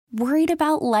Worried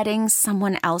about letting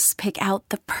someone else pick out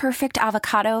the perfect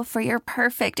avocado for your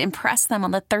perfect impress them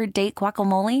on the third date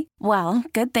guacamole? Well,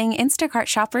 good thing Instacart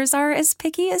shoppers are as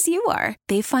picky as you are.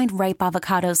 They find ripe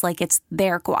avocados like it's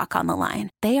their guac on the line.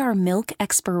 They are milk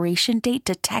expiration date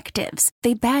detectives.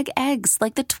 They bag eggs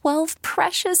like the 12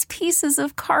 precious pieces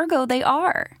of cargo they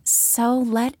are. So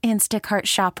let Instacart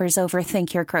shoppers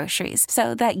overthink your groceries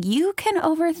so that you can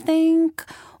overthink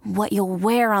what you'll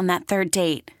wear on that third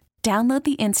date. Download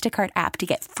the Instacart app to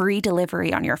get free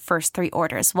delivery on your first 3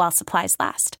 orders while supplies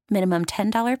last. Minimum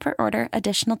 $10 per order.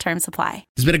 Additional terms apply.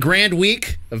 It's been a grand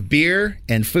week of beer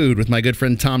and food with my good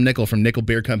friend Tom Nickel from Nickel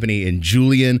Beer Company in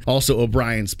Julian, also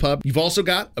O'Brien's Pub. You've also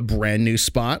got a brand new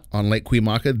spot on Lake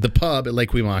Cuyamaca, the pub at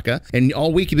Lake Cuyamaca. And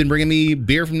all week you've been bringing me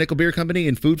beer from Nickel Beer Company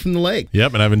and food from the lake.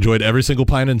 Yep, and I've enjoyed every single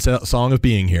pint and song of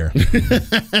being here.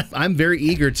 I'm very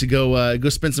eager to go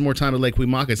spend some more time at Lake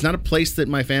Cuyamaca. It's not a place that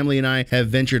my family and I have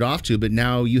ventured off to, but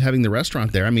now you having the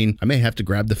restaurant there, I mean, I may have to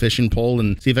grab the fishing pole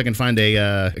and see if I can find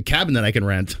a cabin that I can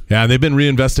rent. Yeah, they've been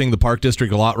reinvesting the Park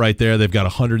District a lot right there. They've got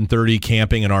 130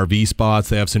 camping and RV spots.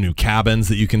 They have some new cabins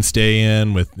that you can stay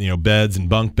in with, beds and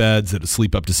bunk beds that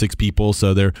sleep up to 6 people.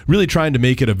 So they're really trying to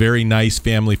make it a very nice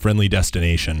family-friendly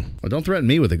destination. Well, don't threaten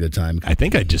me with a good time. I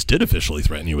think I just did officially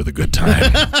threaten you with a good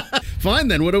time. Fine,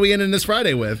 then. What are we ending this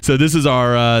Friday with? So this is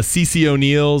our C.C.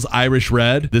 O'Neill's Irish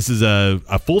Red. This is a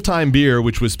full-time beer,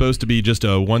 which was supposed to be just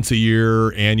a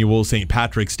once-a-year annual St.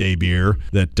 Patrick's Day beer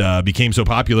that became so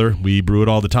popular. We brew it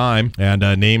all the time, and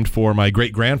named for my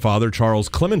great-grandfather, Charles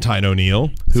Clementine O'Neill,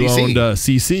 who owned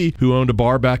C.C., who owned a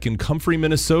bar back in Comfrey,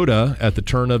 Minnesota at the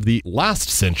turn of the last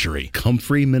century.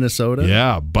 Comfrey, Minnesota?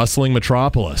 Yeah, bustling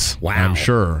metropolis. Wow. I'm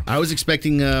sure. I was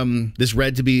expecting this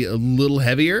red to be a little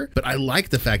heavier, but I like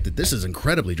the fact that this is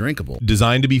incredibly drinkable.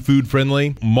 Designed to be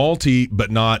food-friendly, malty,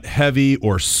 but not heavy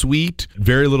or sweet.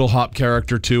 Very little hop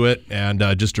character to it, and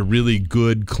just a really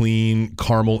good, clean,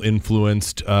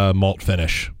 caramel-influenced malt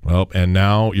finish. Well, and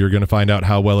now you're going to find out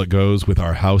how well it goes with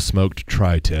our house-smoked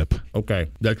tri-tip. Okay,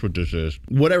 that's what this is.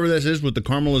 Whatever this is with the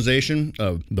caramelization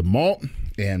of the malt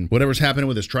and whatever's happening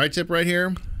with this tri-tip right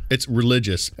here, it's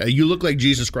religious. You look like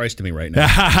Jesus Christ to me right now.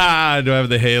 Do I have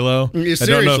the halo? Yeah, I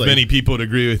don't know if many people would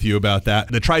agree with you about that.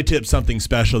 The tri-tip's something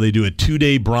special. They do a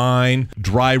 2-day brine,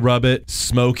 dry rub it,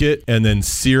 smoke it, and then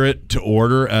sear it to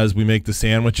order as we make the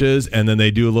sandwiches. And then they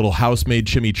do a little house-made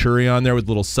chimichurri on there with a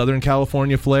little Southern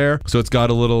California flair. So it's got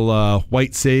a little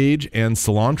white sage and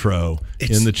cilantro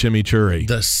in the chimichurri.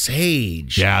 The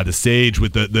sage. Yeah, the sage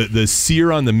with the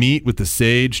sear on the meat with the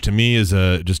sage, to me, is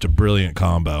just a brilliant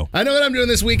combo. I know what I'm doing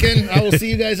this weekend. I will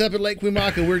see you guys up at Lake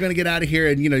Cuyamaca. We're going to get out of here,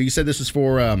 and you said this is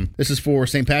for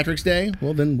St. Patrick's Day.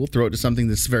 Well, then we'll throw it to something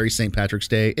that's very St. Patrick's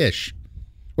Day-ish.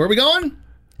 Where are we going?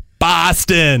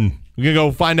 Boston. We're going to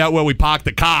go find out where we parked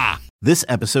the car. This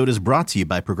episode is brought to you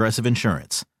by Progressive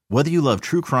Insurance. Whether you love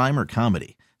true crime or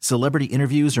comedy, celebrity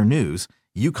interviews or news,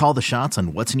 you call the shots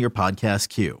on what's in your podcast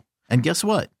queue. And guess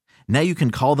what? Now you can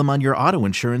call them on your auto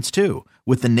insurance too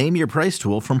with the Name Your Price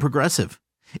tool from Progressive.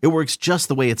 It works just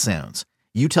the way it sounds.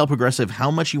 You tell Progressive how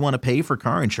much you want to pay for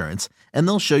car insurance, and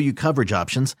they'll show you coverage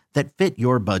options that fit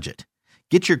your budget.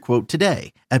 Get your quote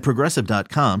today at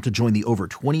Progressive.com to join the over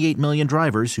 28 million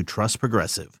drivers who trust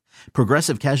Progressive.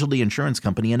 Progressive Casualty Insurance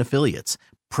Company and Affiliates.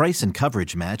 Price and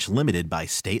coverage match limited by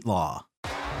state law.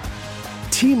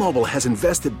 T-Mobile has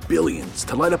invested billions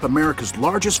to light up America's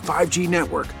largest 5G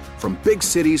network, from big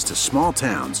cities to small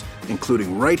towns,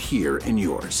 including right here in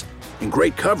yours. And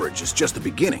great coverage is just the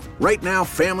beginning. Right now,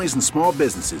 families and small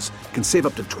businesses can save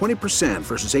up to 20%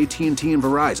 versus AT&T and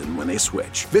Verizon when they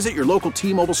switch. Visit your local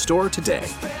T-Mobile store today.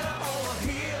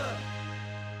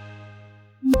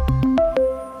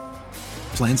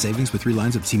 Plan savings with 3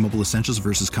 lines of T-Mobile Essentials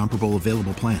versus comparable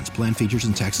available plans. Plan features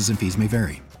and taxes and fees may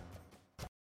vary.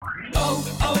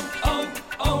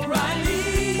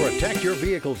 Protect your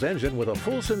vehicle's engine with a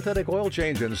full synthetic oil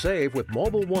change and save with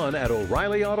Mobil 1 at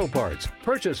O'Reilly Auto Parts.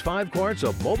 Purchase 5 quarts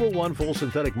of Mobil 1 full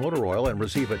synthetic motor oil and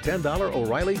receive a $10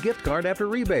 O'Reilly gift card after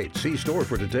rebate. See store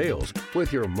for details.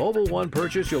 With your Mobil 1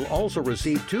 purchase, you'll also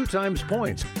receive 2 times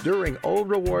points during O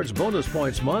Rewards Bonus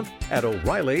Points Month at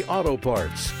O'Reilly Auto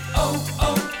Parts.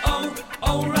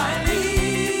 O'Reilly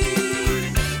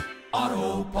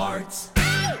Auto Parts.